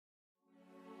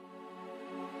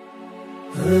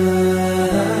Assalamu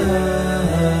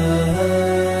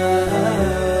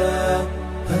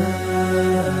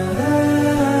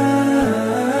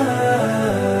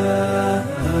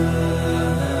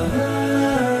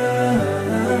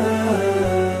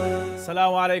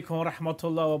alaikum wa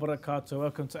rahmatullahi wa barakatuh.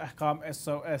 Welcome to Ahkam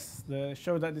SOS, the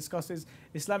show that discusses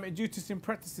Islamic duties and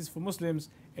practices for Muslims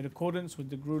in accordance with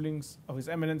the rulings of His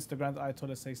Eminence, the Grand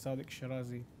Ayatollah Sayyid Sadiq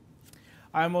Shirazi.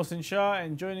 I am Mohsin Shah,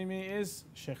 and joining me is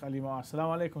Sheikh Ali Ma'ar.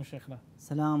 Assalamu alaikum, Sheikhna.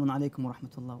 Assalamu alaikum wa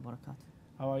rahmatullahi wa barakatuh.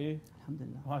 How are you?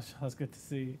 Alhamdulillah. MashaAllah, it's good to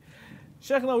see you.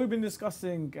 Sheikhna, we've been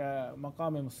discussing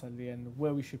Maqam Musalli and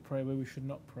where we should pray, where we should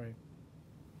not pray.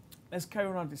 Let's carry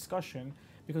on our discussion,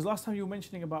 because last time you were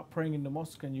mentioning about praying in the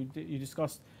mosque, and you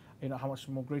discussed, how much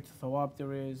more greater thawab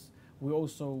there is. We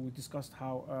discussed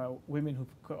how women who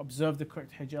observe the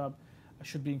correct hijab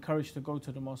should be encouraged to go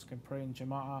to the mosque and pray in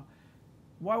jama'ah.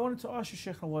 What I wanted to ask you,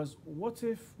 Sheikh, was what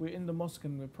if we're in the mosque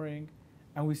and we're praying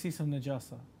and we see some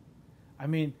najasa? I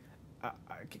mean,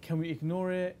 can we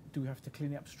ignore it? Do we have to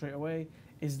clean it up straight away?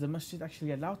 Is the masjid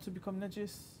actually allowed to become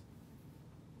najis?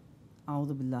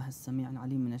 أعوذ بالله السميع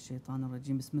العليم من الشيطان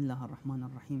الرجيم بسم الله الرحمن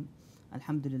الرحيم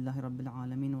الحمد لله رب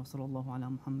العالمين وصلى الله على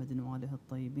محمد وآله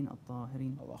الطيبين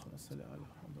الطاهرين. اللهم صل على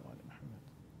محمد وآل محمد.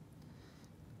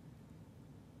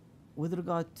 With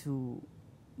regard to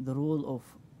the rule of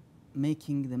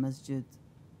making the masjid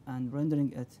and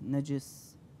rendering it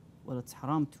najis, well, it's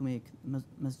haram to make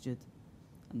masjid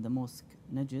and the mosque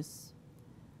najis,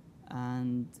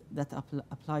 and that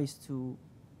applies to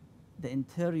the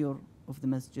interior of the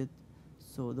masjid.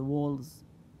 So the walls,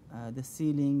 the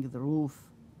ceiling, the roof,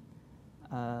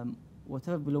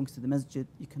 whatever belongs to the masjid,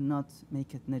 you cannot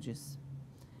make it najis.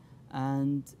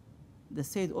 And the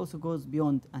Sayyid also goes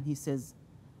beyond, and he says,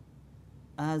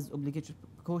 as obligatory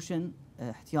precaution,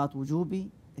 ihtiyat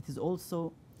wujubi, it is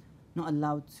also not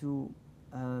allowed to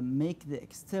make the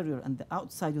exterior and the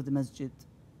outside of the masjid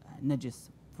najis.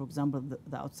 For example,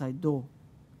 the outside door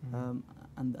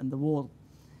and the wall,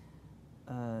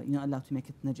 you're not allowed to make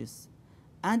it najis.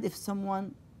 And if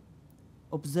someone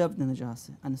observed the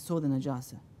najasa and saw the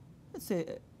najasa, let's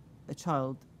say a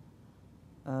child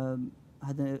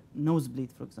had a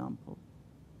nosebleed, for example,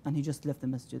 and he just left the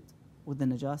masjid with the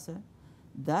najasa,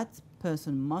 that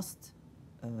person must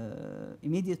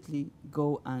immediately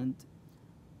go and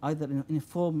either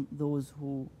inform those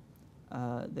who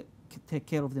take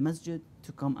care of the masjid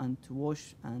to come and to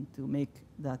wash and to make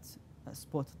that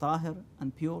spot tahir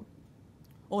and pure,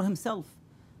 or himself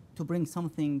to bring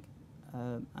something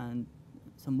and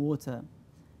some water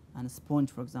and a sponge,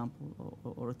 for example,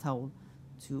 or a towel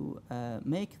to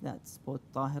make that spot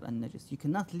tahir and najis. You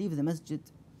cannot leave the masjid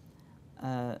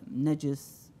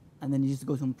najis and then you just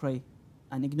go to and pray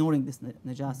and ignoring this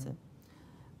najasa.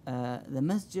 The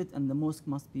masjid and the mosque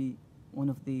must be one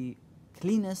of the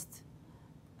cleanest,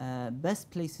 best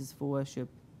places for worship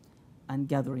and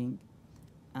gathering,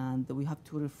 and we have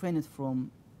to refrain it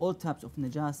from all types of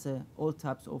najasa, all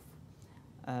types of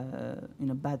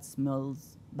bad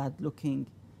smells, bad looking.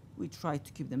 We try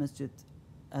to keep the masjid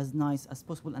as nice as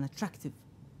possible and attractive,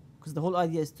 because the whole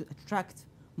idea is to attract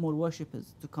more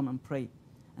worshippers to come and pray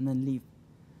and then leave.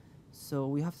 So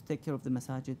we have to take care of the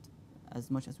masajid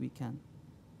as much as we can.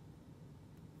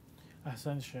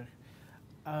 Ahsan, Sheikh.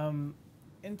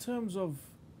 In terms of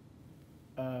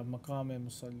Maqam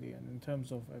Musalli and in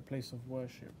terms of a place of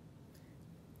worship,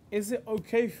 is it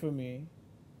okay for me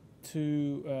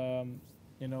to,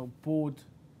 board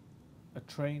a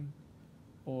train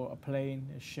or a plane,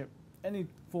 a ship, any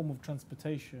form of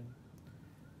transportation,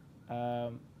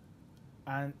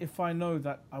 and if I know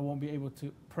that I won't be able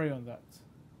to pray on that,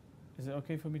 is it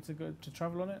okay for me to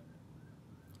travel on it?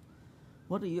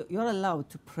 Well, you're allowed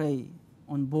to pray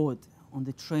on board, on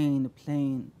the train, the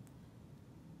plane,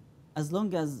 as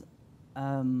long as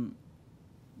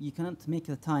you cannot make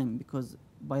the time, because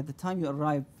by the time you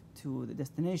arrive to the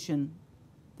destination,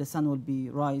 the sun will be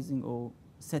rising or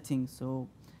setting, so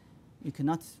you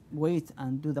cannot wait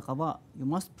and do the qada. You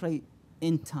must pray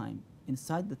in time,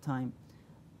 inside the time,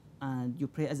 and you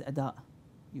pray as ada.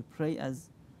 You pray as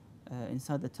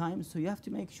inside the time, so you have to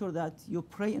make sure that you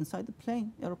pray inside the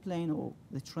plane, airplane, or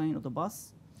the train or the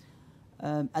bus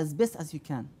as best as you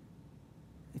can.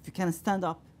 If you can stand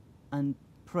up and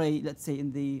pray, let's say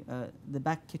in the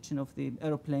back kitchen of the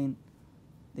airplane,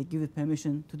 they give you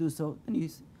permission to do so, and you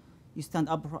stand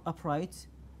upright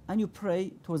and you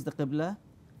pray towards the qibla,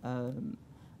 and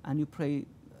you pray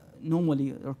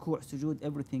normally, ruku', sujood,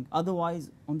 everything. Otherwise,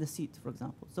 on the seat, for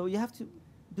example. So you have to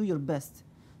do your best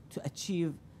to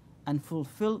achieve and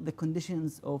fulfill the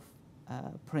conditions of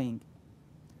praying.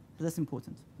 So that's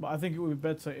important. But I think it would be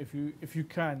better if you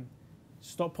can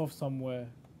stop off somewhere.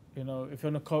 You know, if you're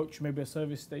on a coach, maybe a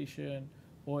service station,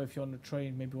 or if you're on a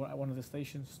train, maybe at one of the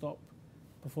stations, stop,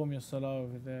 perform your salah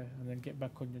over there, and then get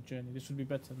back on your journey. This would be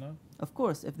better, no? Of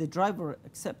course, if the driver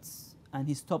accepts and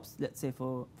he stops, let's say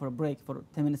for a break, for a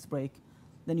 10 minutes break,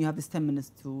 then you have this 10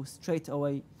 minutes to straight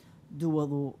away do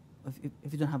wudu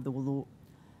if you don't have the wudu,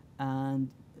 and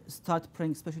start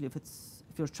praying, especially if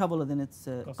you're a traveler, then it's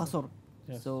qasr.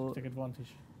 Yes, So take advantage.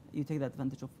 you take the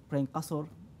advantage of praying qasr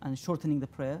and shortening the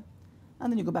prayer,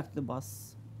 and then you go back to the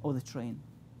bus or the train.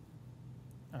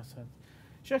 Ahsan.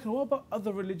 Sheikh, what about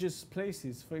other religious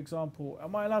places? For example,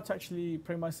 am I allowed to actually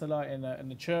pray my salah in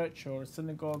a church or a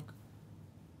synagogue?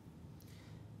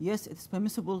 Yes, it's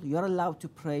permissible. You're allowed to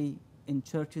pray in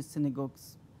churches,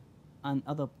 synagogues, and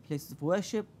other places of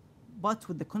worship, but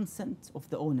with the consent of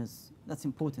the owners. That's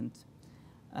important,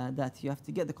 that you have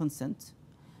to get the consent.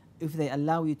 If they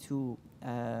allow you to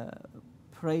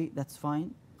pray, that's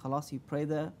fine. Khalas, you pray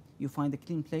there, you find a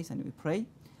clean place and you pray.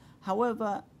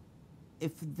 However,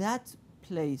 if that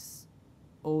place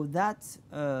or that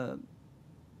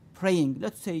praying,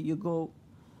 let's say you go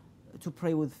to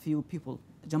pray with few people,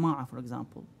 jama'ah for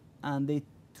example, and they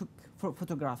took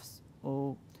photographs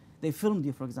or they filmed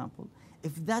you, for example,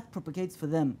 if that propagates for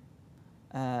them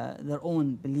their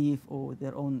own belief or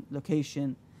their own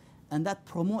location, and that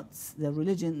promotes their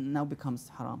religion, now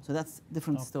becomes haram. So that's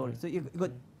different story. So you've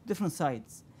got different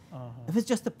sides. If it's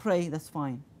just a pray, that's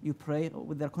fine. You pray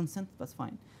with their consent, that's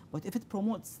fine. But if it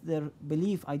promotes their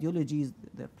belief, ideologies,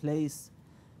 their place,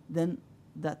 then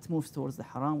that moves towards the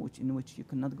haram, in which you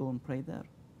cannot go and pray there.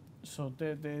 So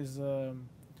there's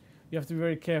you have to be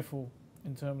very careful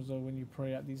in terms of when you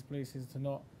pray at these places to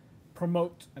not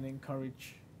promote and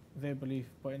encourage their belief,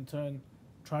 but in turn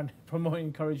try and promote and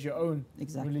encourage your own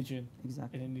religion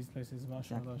in these places.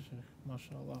 MashaAllah, Shaykh.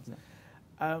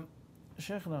 MashaAllah.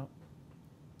 Shaykhna,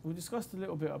 we discussed a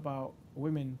little bit about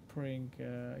women praying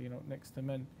next to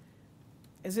men.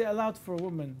 Is it allowed for a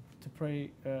woman to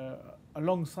pray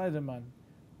alongside a man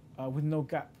with no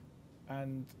gap?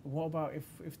 And what about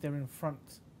if they're in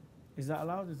front? Is that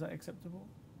allowed? Is that acceptable?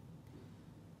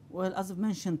 Well, as I've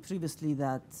mentioned previously,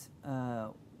 that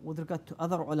with regard to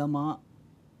other ulama,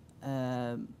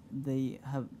 they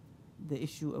have the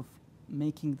issue of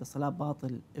making the salah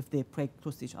batil if they pray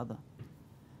close to each other.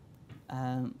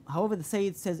 However, the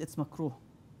Sayyid says it's makruh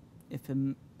if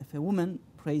a woman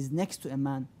prays next to a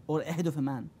man or ahead of a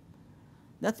man.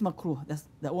 That's makruh.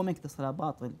 That will make the salah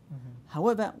batil.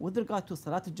 However, with regard to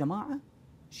salat al-jama'ah,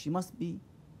 she must be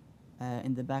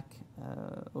in the back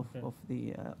of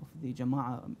the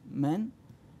jama'ah men,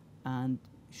 and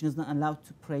she is not allowed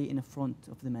to pray in the front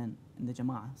of the men in the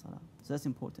jama'ah salah. So that's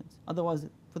important. Otherwise,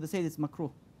 for the Sayyid, it's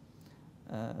makruh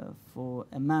for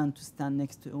a man to stand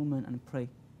next to a woman and pray.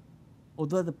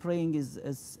 Although the praying is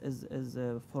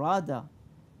furada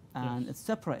and it's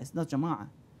separate, it's not jama'ah.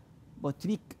 But to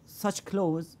be such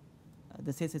close,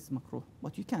 the Sayyid says it's makruh.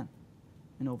 But you can,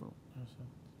 in overall.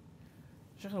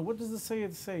 Shaykh, what does the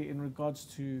Sayyid say in regards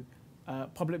to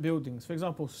public buildings? For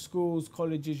example, schools,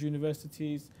 colleges,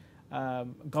 universities,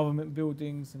 government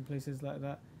buildings and places like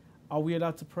that. Are we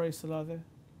allowed to pray salah there?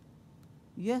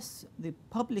 Yes, the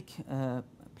public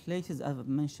places, as I've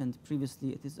mentioned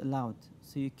previously, it is allowed.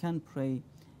 So you can pray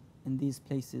in these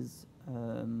places.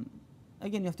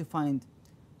 Again, you have to find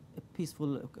a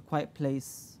peaceful, quiet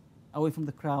place, away from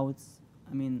the crowds.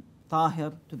 I mean,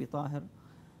 tahir, to be tahir.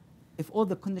 If all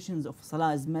the conditions of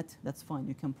salah is met, that's fine,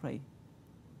 you can pray.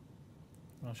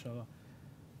 MashaAllah.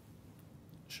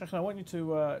 Shaykh, I want you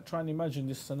to try and imagine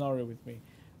this scenario with me.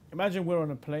 Imagine we're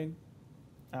on a plane,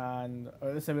 and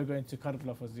let's say we're going to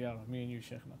Karbala for ziyarah, me and you,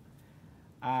 Shaykhna.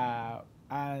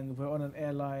 And we're on an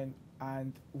airline,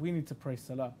 and we need to pray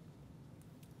salah.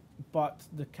 But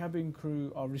the cabin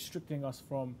crew are restricting us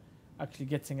from actually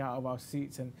getting out of our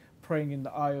seats and praying in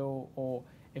the aisle, or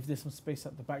if there's some space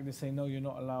at the back, they say, no, you're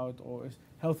not allowed, or it's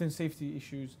health and safety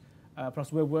issues.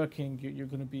 Plus, we're working, you're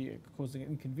going to be causing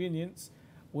inconvenience.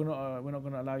 We're not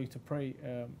going to allow you to pray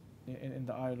in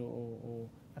the aisle or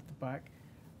at the back.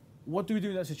 What do we do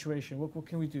in that situation? What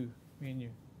can we do, me and you?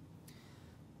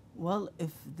 Well,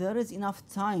 if there is enough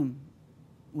time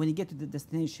when you get to the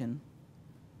destination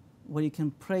where you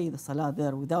can pray the salah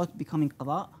there without becoming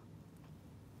qada,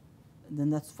 then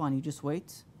that's fine. You just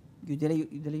wait. You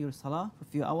delay your salah for a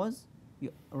few hours.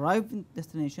 You arrive in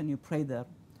destination, you pray there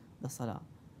the salah.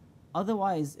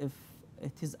 Otherwise, if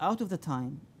it is out of the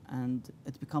time and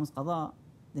it becomes qada,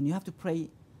 then you have to pray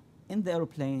in the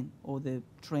aeroplane or the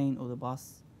train or the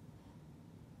bus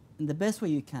in the best way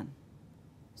you can.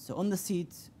 So on the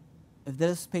seat, if there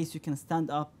is space, you can stand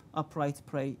up, upright,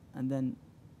 pray, and then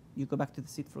you go back to the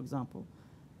seat, for example.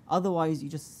 Otherwise, you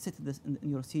just sit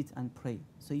in your seat and pray.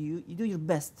 So you do your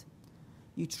best.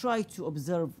 You try to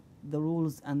observe the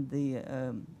rules and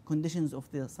the conditions of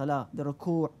the salah, the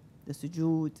ruku', the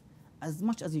sujood, as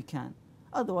much as you can.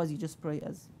 Otherwise, you just pray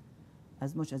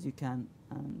as much as you can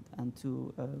and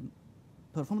to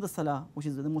perform the salah, which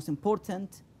is the most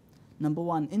important, number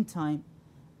one, in time,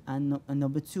 and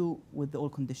number two, with all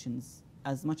conditions,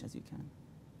 as much as you can.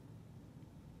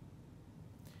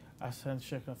 Ahsan,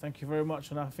 Sheikhna, thank you very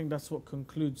much. And I think that's what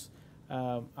concludes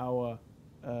our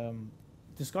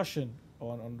discussion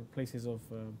on the places of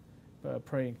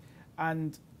praying.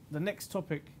 And the next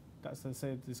topic that the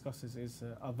Sayyid discusses is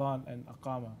Adhan and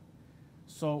Iqamah.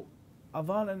 So,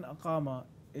 Adhan and Iqamah,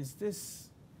 is this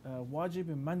wajib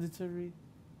and mandatory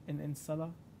in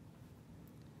Salah?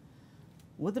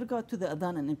 With regard to the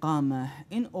Adhan and Iqamah,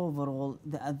 in overall,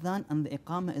 the Adhan and the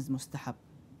Iqamah is mustahab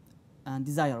and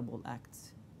desirable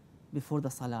acts before the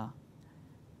Salah.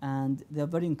 And they are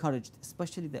very encouraged,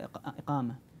 especially the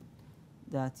Iqamah,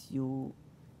 that you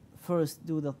first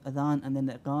do the Adhan and then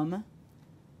the Iqamah,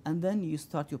 and then you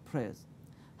start your prayers.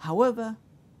 However,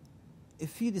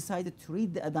 if you decided to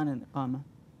read the Adhan and Iqamah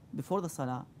before the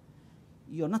Salah,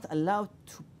 you're not allowed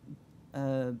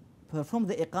to perform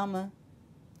the Iqamah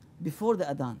before the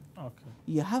Adhan. Okay.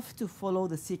 You have to follow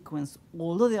the sequence,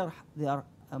 although they are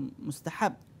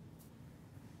mustahab,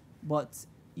 but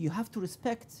you have to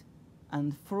respect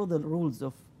and follow the rules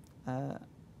of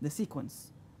the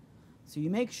sequence. So you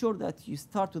make sure that you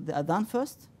start with the Adhan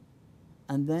first,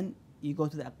 and then you go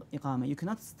to the Iqamah. You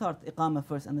cannot start Iqamah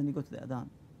first and then you go to the Adhan.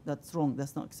 That's wrong.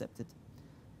 That's not accepted.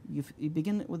 You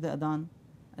begin with the Adhan,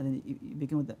 and then you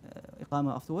begin with the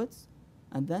Iqamah afterwards,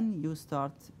 and then you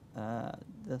start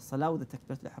the Salah with the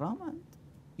Takbirat al-Ihram, and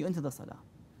you enter the Salah.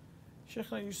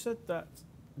 Sheikhna, you said that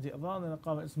the Adhan and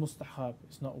Iqamah is mustahab,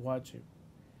 it's not wajib.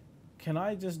 Can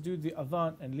I just do the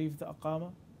Adhan and leave the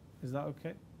Iqamah? Is that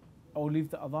okay? Or leave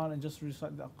the Adhan and just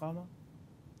recite the Iqamah?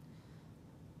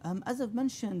 As I've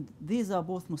mentioned, these are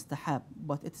both mustahab,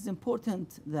 but it is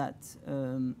important that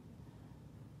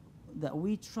that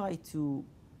we try to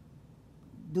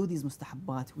do these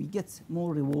mustahabbat. We get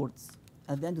more rewards.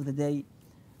 At the end of the day,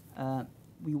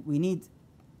 we need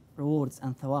rewards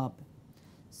and thawab.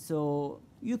 So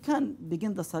you can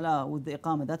begin the salah with the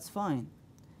iqamah, that's fine.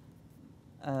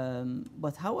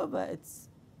 But however, it's,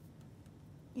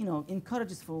 you know,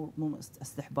 encourages for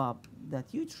istihbab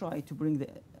that you try to bring the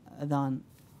adhan,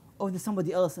 or there's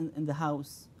somebody else in the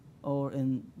house or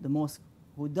in the mosque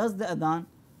who does the adhan,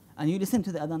 and you listen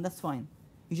to the adhan, that's fine.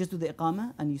 You just do the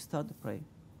iqamah and you start to pray.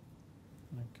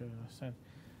 Okay, Ahsan.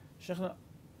 Sheikhna,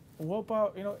 what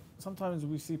about, you know, sometimes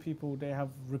we see people, they have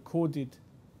recorded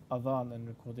adhan and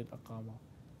recorded iqamah.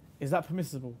 Is that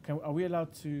permissible? Are we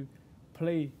allowed to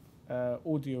play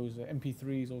audios,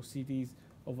 MP3s or CDs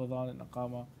of adhan and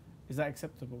iqamah? Is that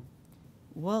acceptable?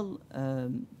 Well,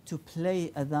 to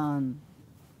play adhan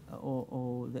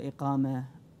or the iqamah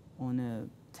on a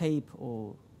tape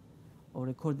or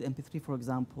record the MP3, for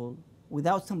example,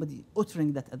 without somebody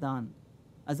uttering that adhan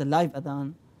as a live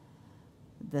adhan,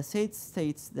 the Sayyid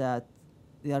states that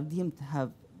they are deemed to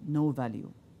have no value.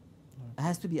 Right. It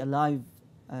has to be a live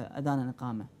adhan and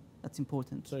iqamah. That's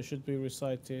important. So it should be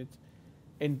recited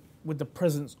with the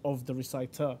presence of the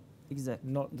reciter. Exactly.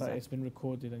 Not that it's been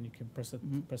recorded and you can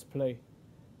press play.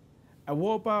 And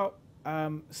what about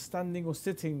standing or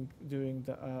sitting during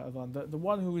the adhan? The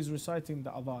one who is reciting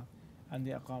the adhan and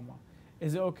the iqamah,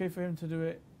 is it okay for him to do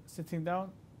it sitting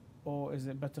down, or is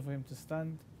it better for him to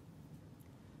stand?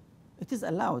 It is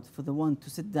allowed for the one to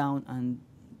sit down and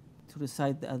to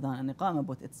recite the adhan and iqamah,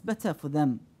 but it's better for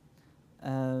them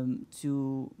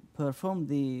to perform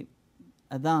the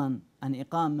adhan and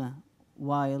iqamah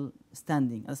while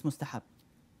standing. That's mustahab.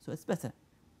 So it's better.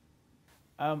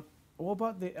 What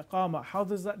about the iqamah? How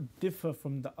does that differ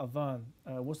from the adhan?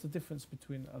 What's the difference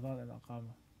between adhan and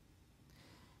iqamah?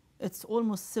 It's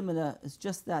almost similar. It's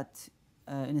just that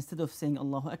instead of saying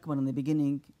Allahu Akbar in the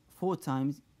beginning 4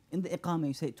 times, in the iqamah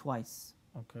you say it twice.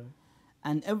 Okay.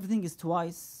 And everything is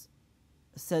twice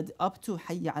said up to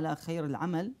Hayya ala khayr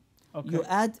al-amal. Okay. You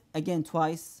add again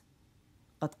twice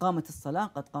قد قامت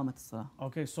الصلاة قد قامت الصلاة.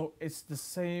 Okay, so it's the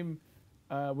same,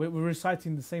 we're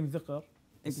reciting the same dhikr,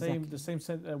 the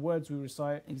same words we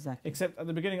recite, Exactly. except at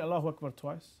the beginning Allahu Akbar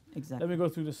twice. Exactly. Then we go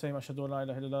through the same Ashhadu an la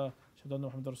ilaha illallah, Ashhadu anna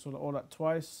Muhammadan Rasulullah, all that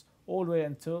twice, all the way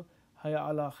until Hayya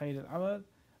ala khayr al-amal,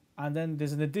 and then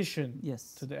there's an addition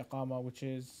Yes. to the iqamah, which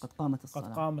is قد قامت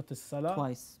قد الصلاة. قامت الصلاة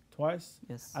Twice. twice,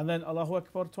 Yes. and then Allahu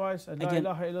Akbar twice, and La Again.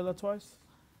 ilaha illallah twice.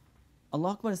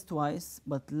 Allah Akbar is twice,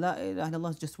 but La ilaha illallah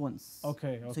is just once.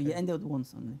 Okay. So you end it with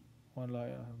once only. One la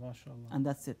ilaha, mashallah. And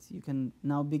that's it. You can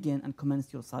now begin and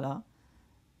commence your salah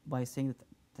by saying the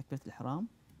takbirat al-ihram.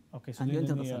 Okay, so And you doing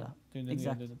the enter the niyyah, salah. doing the niyyah,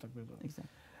 Exactly. doing the takbir.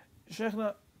 Exactly.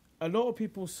 Shaykhna, a lot of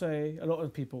people say,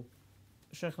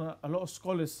 Shaykhna, a lot of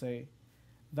scholars say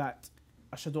that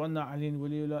Ashhadu anna Aliyan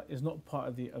Waliyullah is not part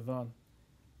of the adhan.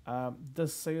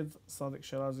 Does Sayyid Sadiq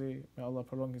Shirazi, may Allah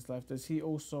prolong his life, does he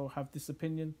also have this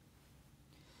opinion?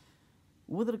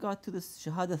 With regard to this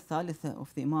Shahada Thalitha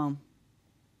of the Imam,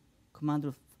 commander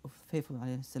of the faithful,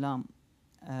 alayhi salam,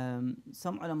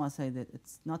 some ulama say that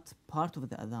it's not part of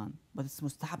the adhan, but it's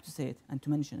mustahab to say it and to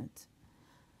mention it.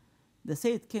 The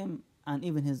Sayyid came, and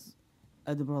even his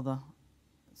elder brother,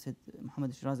 Sayyid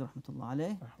Muhammad Shirazi rahmatullah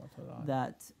alayh,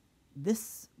 that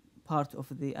this part of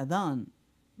the adhan,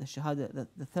 the shahada,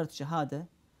 the third shahada,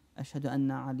 Ashhadu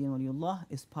anna Aliyan Waliyullah,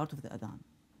 is part of the adhan.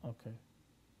 Okay.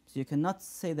 So you cannot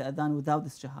say the adhan without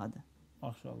this shahada.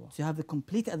 MashaAllah. So you have the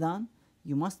complete adhan,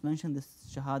 you must mention this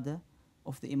shahada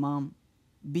of the Imam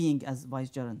being as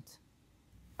vicegerent.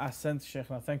 Ahsant,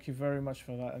 Shaykhna. Thank you very much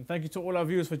for that. And thank you to all our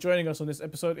viewers for joining us on this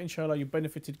episode. Inshallah, you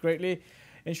benefited greatly.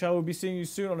 Inshallah, we'll be seeing you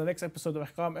soon on the next episode of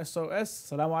Ahkam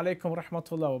SOS. Assalamu alaikum wa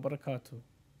rahmatullah wa barakatuh.